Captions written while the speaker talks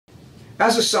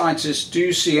As a scientist, do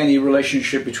you see any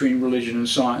relationship between religion and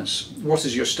science? What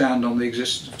is your stand on the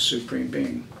existence of a supreme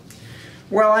being?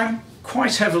 Well, I'm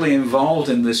quite heavily involved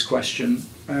in this question,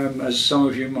 as some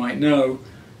of you might know,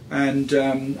 and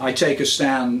I take a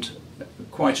stand,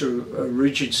 quite a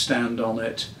rigid stand on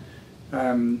it.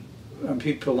 And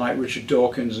people like Richard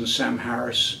Dawkins and Sam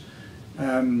Harris,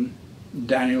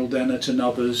 Daniel Dennett and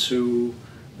others who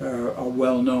are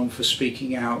well known for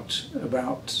speaking out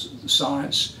about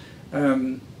science,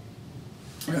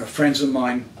 friends of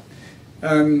mine.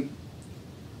 I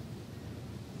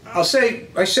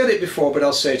said it before, but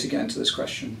I'll say it again to this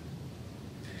question.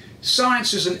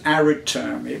 Science is an arid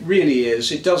term. It really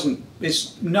is.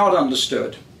 It's not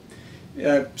understood.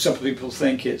 Some people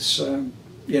think it's,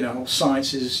 you know,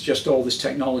 science is just all this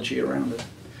technology around it.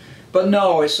 But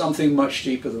no, it's something much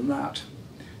deeper than that.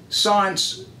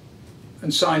 Science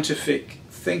and scientific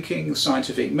thinking, the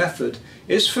scientific method,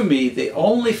 is for me the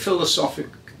only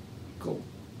philosophical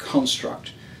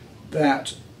construct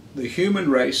that the human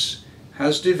race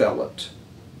has developed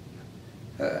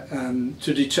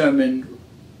to determine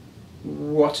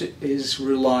what is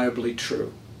reliably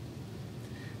true.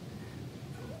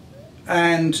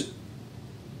 And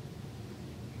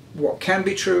what can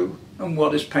be true and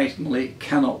what is patently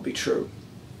cannot be true.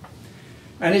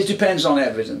 And it depends on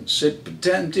evidence, it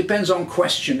depends on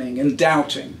questioning and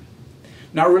doubting.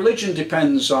 Now religion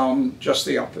depends on just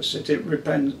the opposite. It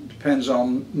depends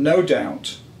on no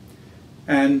doubt,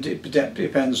 and it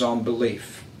depends on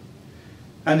belief.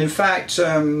 And in fact,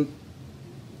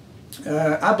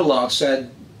 Abelard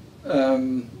said,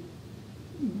 very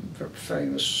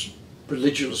famous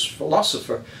religious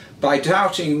philosopher, by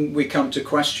doubting we come to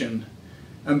question,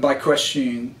 and by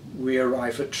questioning we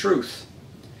arrive at truth.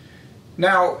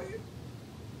 Now,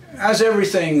 as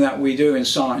everything that we do in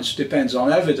science depends on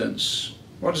evidence,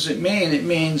 what does it mean? It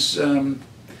means,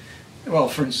 well,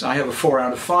 for instance, I have a 4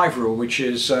 out of 5 rule, which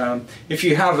is if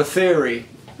you have a theory,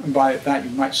 and by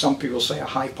that some people say a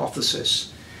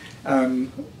hypothesis,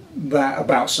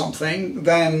 about something,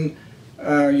 then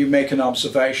you make an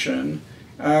observation.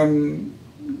 We'll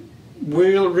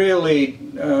really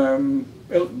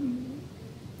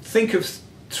think of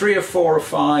 3 or 4 or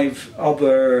 5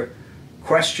 other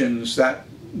questions that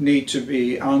need to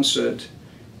be answered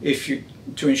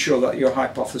to ensure that your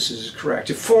hypothesis is correct.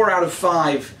 If 4 out of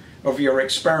 5 of your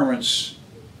experiments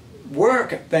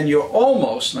work, then you're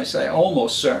almost, and I say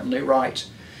almost certainly right.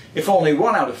 If only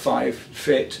 1 out of 5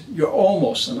 fit, you're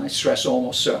almost, and I stress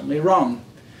almost certainly, wrong.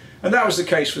 And that was the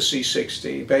case for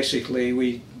C60. Basically,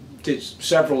 we did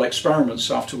several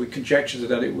experiments after we conjectured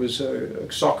that it was a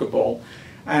soccer ball,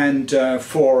 and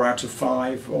 4 out of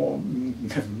 5, or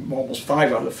almost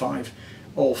 5 out of 5,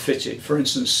 all fitted. For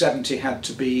instance, 70 had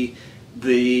to be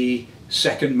the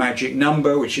second magic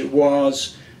number, which it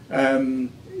was.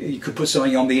 You could put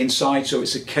something on the inside, so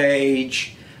it's a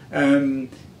cage.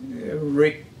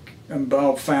 Rick and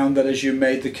Bob found that as you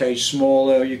made the cage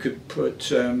smaller, you could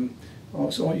put you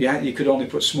could only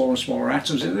put smaller and smaller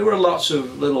atoms in. There were lots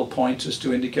of little pointers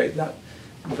to indicate that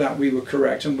we were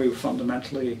correct, and we were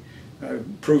fundamentally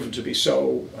proven to be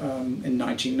so in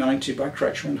 1990 by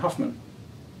Kretschmer and Huffman.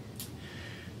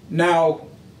 Now,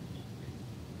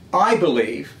 I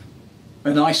believe,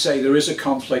 and I say there is a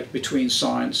conflict between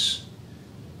science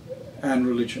and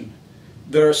religion.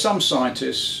 There are some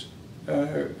scientists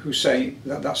who say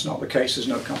that that's not the case, there's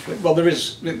no conflict. Well, there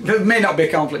may not be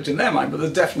a conflict in their mind, but there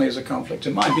definitely is a conflict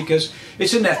in mine, because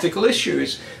it's an ethical issue.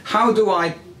 It's how do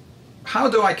I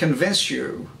convince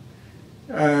you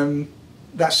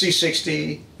that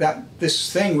C60, that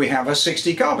this thing we have has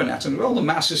 60 carbon atoms? Well, the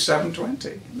mass is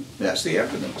 720. That's the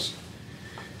evidence.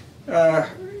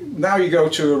 Now you go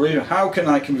to a religion. How can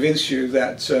I convince you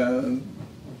that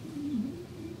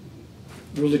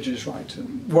religion is right?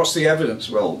 What's the evidence?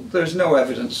 Well, there's no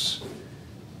evidence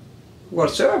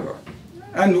whatsoever.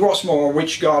 And what's more,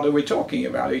 which God are we talking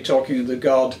about? Are you talking of the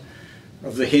God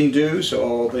of the Hindus,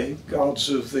 or the gods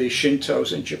of the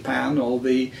Shintos in Japan, or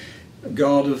the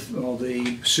God of, or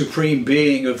the supreme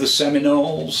being of the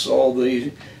Seminoles, or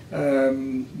the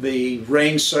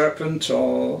rain serpent,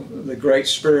 or the great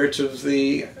spirit of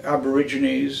the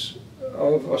Aborigines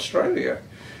of Australia,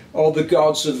 or the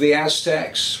gods of the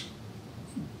Aztecs,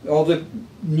 or the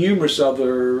numerous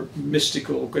other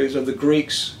mystical gods of the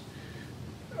Greeks?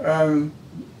 And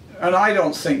I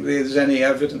don't think there's any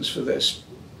evidence for this.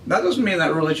 That doesn't mean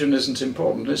that religion isn't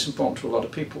important. It's important to a lot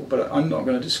of people, but I'm not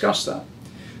going to discuss that.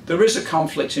 There is a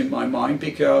conflict in my mind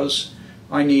because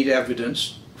I need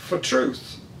evidence for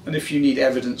truth. And if you need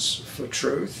evidence for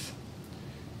truth,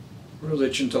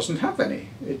 religion doesn't have any.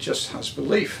 It just has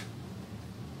belief.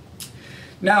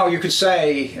 Now you could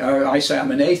say, I say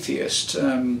I'm an atheist,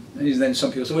 and then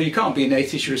some people say, well, you can't be an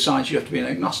atheist, you're a scientist, you have to be an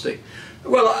agnostic.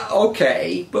 Well,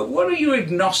 okay, but what are you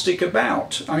agnostic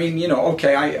about? I mean, you know,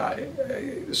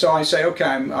 okay, so I say, okay,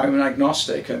 I'm an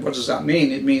agnostic, and what does that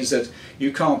mean? It means that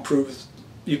you can't prove,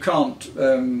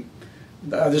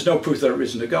 there's no proof that there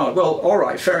isn't a God. Well, all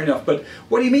right, fair enough, but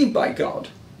what do you mean by God?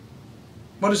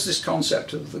 What is this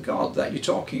concept of the God that you're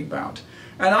talking about?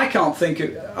 And I can't think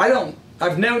of,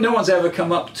 no one's ever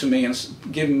come up to me and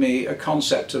given me a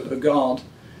concept of a God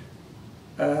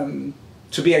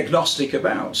to be agnostic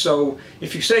about. So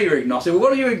if you say you're agnostic, well,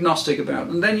 what are you agnostic about?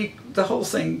 And then the whole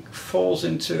thing falls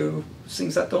into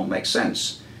things that don't make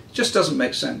sense. It just doesn't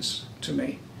make sense to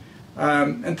me.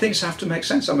 And things have to make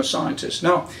sense. I'm a scientist.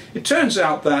 Now, it turns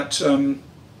out that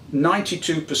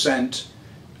 92%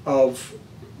 of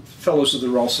Fellows of the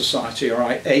Royal Society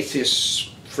are atheists,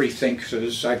 free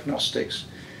thinkers, agnostics.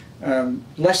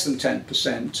 Less than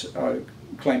 10%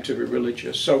 claim to be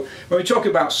religious. So when we talk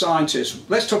about scientists,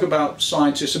 let's talk about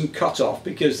scientists and cut off,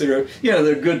 because there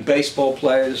are good baseball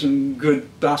players and good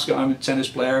basketball. I'm a tennis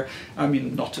player. I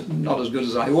mean, not as good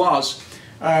as I was.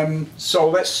 So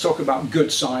let's talk about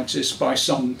good scientists by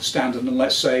some standard, and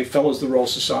let's say Fellows of the Royal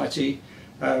Society,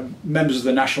 members of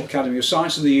the National Academy of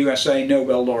Science in the USA,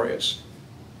 Nobel laureates.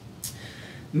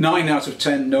 9 out of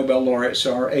 10 Nobel laureates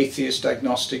are atheist,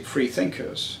 agnostic, free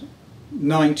thinkers.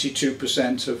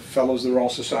 92% of Fellows of the Royal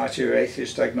Society are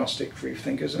atheist, agnostic, free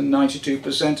thinkers, and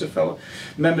 92% of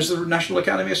members of the National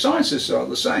Academy of Sciences are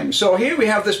the same. So here we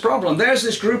have this problem. There's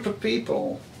this group of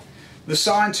people, the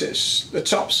scientists, the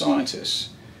top scientists.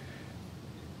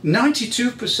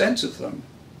 92% of them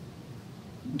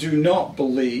do not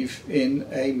believe in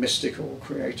a mystical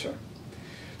creator.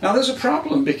 Now there's a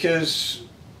problem, because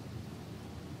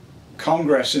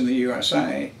Congress in the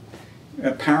USA,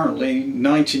 apparently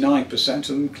 99% of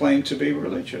them claim to be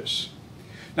religious.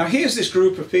 Now here's this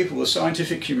group of people, the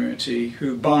scientific community,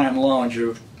 who by and large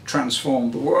have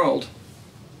transformed the world,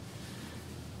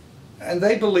 and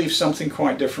they believe something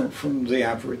quite different from the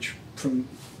average, from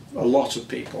a lot of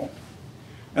people,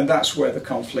 and that's where the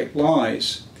conflict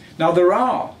lies. Now there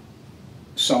are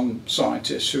some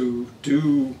scientists who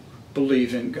do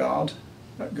believe in God,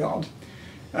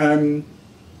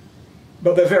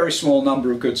 but they're a very small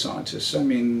number of good scientists. I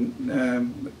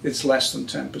mean, it's less than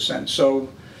 10%. So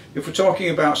if we're talking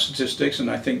about statistics, and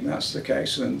I think that's the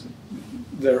case, then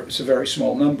it's a very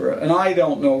small number. And I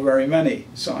don't know very many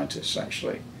scientists,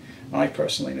 actually. I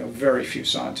personally know very few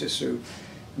scientists who,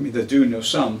 I mean, they do know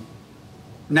some.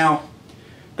 Now,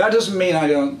 that doesn't mean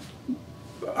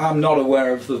I'm not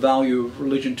aware of the value of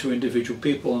religion to individual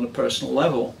people on a personal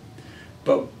level,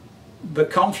 but the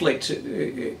conflict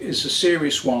is a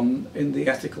serious one in the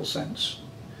ethical sense.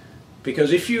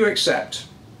 Because if you accept,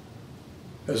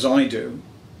 as I do,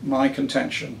 my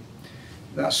contention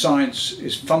that science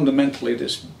is fundamentally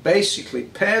this basically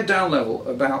pared down level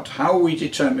about how we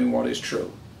determine what is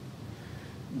true,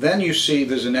 then you see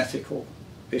there's an ethical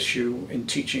issue in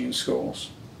teaching in schools,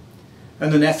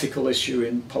 and an ethical issue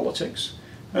in politics,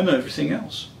 and everything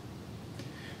else.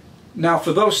 Now,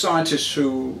 for those scientists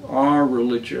who are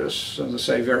religious, as I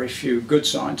say, very few good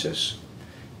scientists,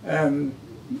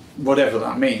 whatever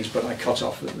that means, but I cut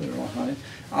off at the wrong time,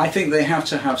 I think they have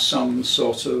to have some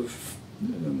sort of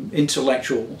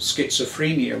intellectual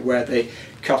schizophrenia, where they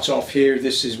cut off here,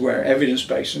 this is where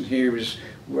evidence-based, and here is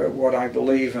what I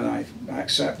believe, and I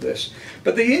accept this.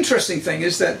 But the interesting thing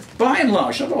is that by and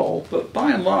large, not all, but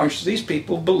by and large, these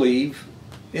people believe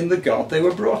in the God they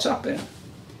were brought up in.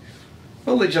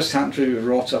 Well, they just happen to be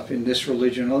brought up in this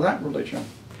religion or that religion.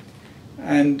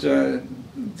 And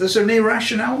there's an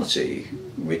irrationality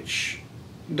which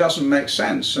doesn't make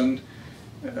sense, and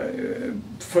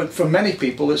for many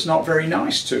people it's not very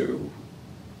nice to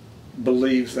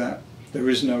believe that there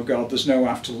is no God, there's no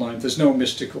afterlife, there's no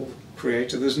mystical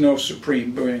creator, there's no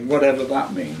supreme being, whatever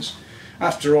that means.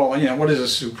 After all, you know, what is a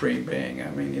supreme being? I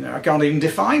mean, you know, I can't even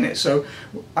define it, so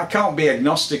I can't be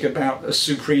agnostic about a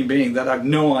supreme being that I've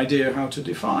no idea how to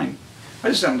define. I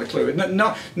just haven't a clue.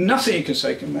 Nothing you can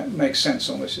say can make sense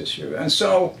on this issue. And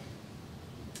so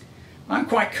I'm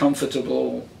quite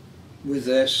comfortable with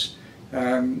this.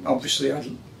 Obviously,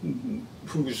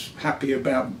 who's happy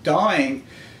about dying?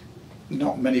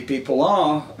 Not many people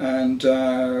are, and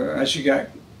as you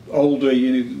get older,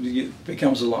 it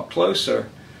becomes a lot closer.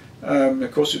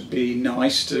 Of course, it'd be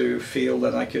nice to feel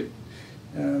that I could,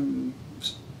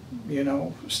 you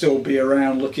know, still be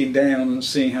around looking down and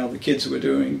seeing how the kids were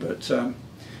doing, but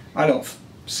I don't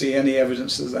see any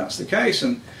evidence that that's the case,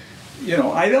 and, you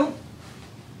know, I don't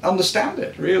understand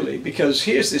it, really, because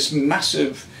here's this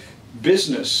massive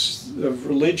business of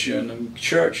religion and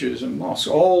churches and mosques,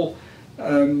 all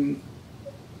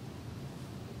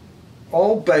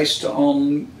based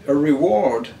on a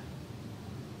reward.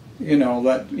 You know,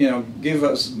 that, you know,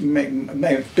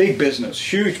 make big business,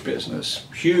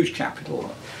 huge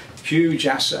capital, huge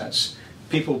assets.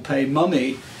 People pay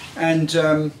money, and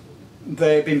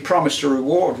they've been promised a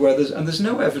reward and there's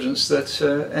no evidence that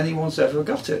anyone's ever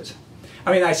got it.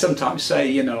 I mean, I sometimes say,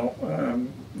 you know,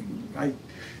 I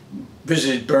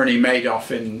visited Bernie Madoff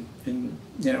in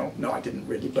you know, no, I didn't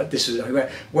really, but I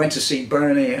went to see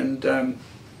Bernie, and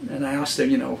I asked him,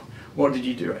 you know, what did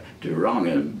you do wrong?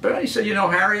 And Bernie said, you know,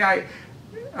 Harry, I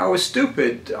was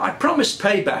stupid. I promised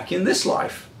payback in this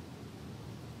life,